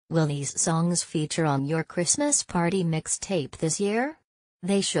Will these songs feature on your Christmas party mixtape this year?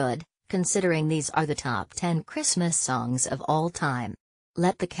 They should, considering these are the top 10 Christmas songs of all time.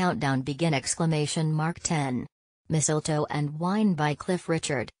 Let the countdown begin! 10. Mistletoe and Wine by Cliff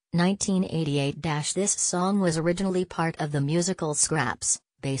Richard, 1988. This song was originally part of the musical Scraps,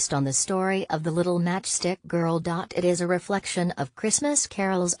 based on the story of the Little Matchstick Girl. It is a reflection of Christmas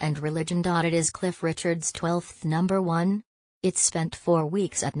carols and religion. It is Cliff Richard's 12th number one. It spent 4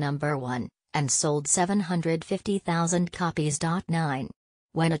 weeks at number 1, and sold 750,000 copies. 9.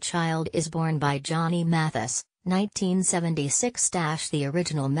 When a Child is Born by Johnny Mathis, 1976. The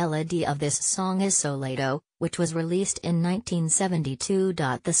original melody of this song is Soleado, which was released in 1972.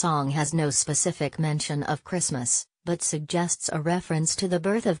 The song has no specific mention of Christmas, but suggests a reference to the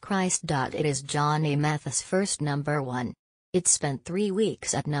birth of Christ. It is Johnny Mathis' first number 1. It spent 3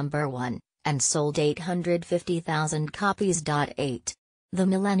 weeks at number 1, and sold 850,000 copies. 8. The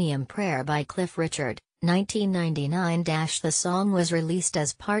Millennium Prayer by Cliff Richard, 1999. The song was released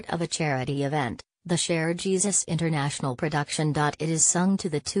as part of a charity event, the Share Jesus International production. It is sung to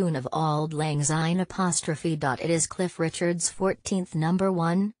the tune of Auld Lang Syne'. It is Cliff Richard's 14th number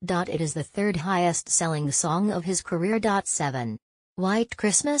 1. It is the third highest selling song of his career. 7. White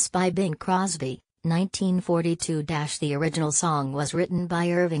Christmas by Bing Crosby, 1942. The original song was written by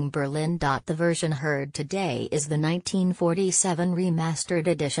Irving Berlin. The version heard today is the 1947 remastered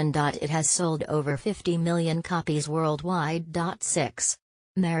edition. It has sold over 50 million copies worldwide. 6.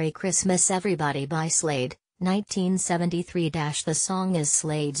 Merry Christmas Everybody by Slade, 1973. The song is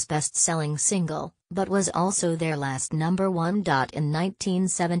Slade's best-selling single, but was also their last number 1. In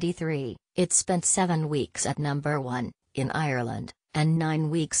 1973, it spent 7 weeks at number 1, in Ireland, and 9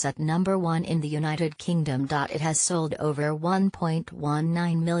 weeks at number 1 in the United Kingdom. It has sold over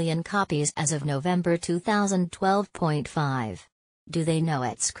 1.19 million copies as of November 2012. 5. Do They Know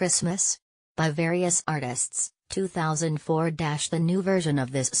It's Christmas? By various artists, 2004. The new version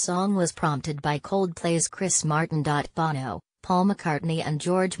of this song was prompted by Coldplay's Chris Martin. Bono, Paul McCartney and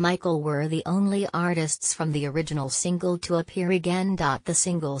George Michael were the only artists from the original single to appear again. The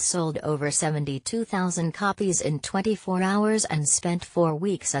single sold over 72,000 copies in 24 hours and spent 4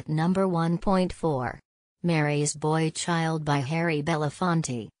 weeks at number 1. 4. Mary's Boy Child by Harry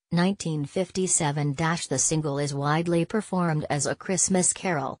Belafonte, 1957. The single is widely performed as a Christmas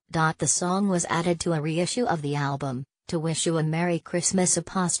carol. The song was added to a reissue of the album, To Wish You a Merry Christmas'.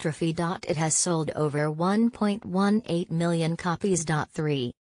 It has sold over 1.18 million copies.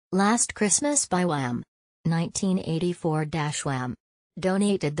 3. Last Christmas by Wham! 1984. Wham!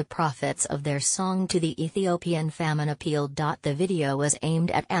 Donated the profits of their song to the Ethiopian famine appeal. The video was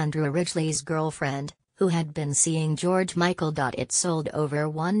aimed at Andrew Ridgeley's girlfriend, who had been seeing George Michael. It sold over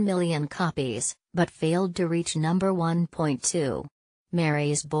 1 million copies, but failed to reach number 1. 2.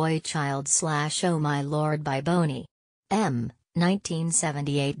 Mary's Boy Child / Oh My Lord by Boney M.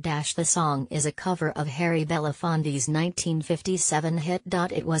 1978. The song is a cover of Harry Belafonte's 1957 hit.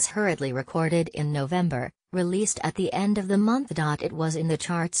 It was hurriedly recorded in November, released at the end of the month. It was in the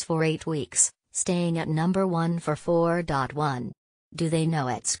charts for 8 weeks, staying at number 1 for 4.1. Do They Know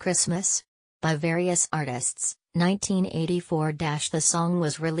It's Christmas? By various artists, 1984. The song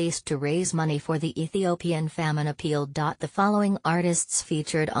was released to raise money for the Ethiopian famine appeal. The following artists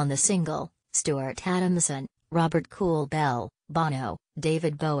featured on the single: Stuart Adamson, Robert Cool-Bell, Bono,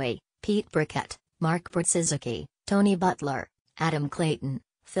 David Bowie, Pete Brickett, Mark Suzuki, Tony Butler, Adam Clayton,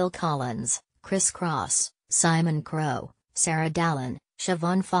 Phil Collins, Chris Cross, Simon Crowe, Sarah Dallin,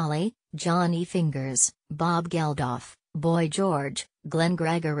 Siobhan Fawley, Johnny Fingers, Bob Geldof, Boy George, Glenn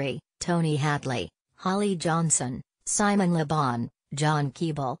Gregory, Tony Hadley, Holly Johnson, Simon Le Bon, John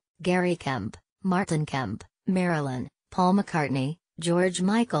Keeble, Gary Kemp, Martin Kemp, Marilyn, Paul McCartney, George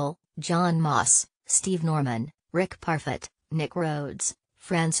Michael, John Moss, Steve Norman, Rick Parfitt, Nick Rhodes,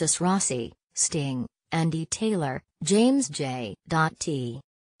 Francis Rossi, Sting, Andy Taylor, James J. T.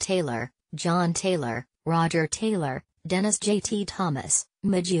 Taylor, John Taylor, Roger Taylor, Dennis J.T. Thomas,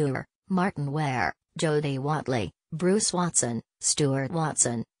 Majur, Martin Ware, Jody Watley, Bruce Watson, Stuart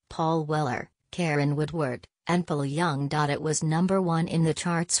Watson, Paul Weller, Karen Woodward, and Paul Young. It was number 1 in the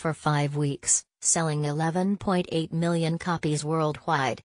charts for 5 weeks, selling 11.8 million copies worldwide.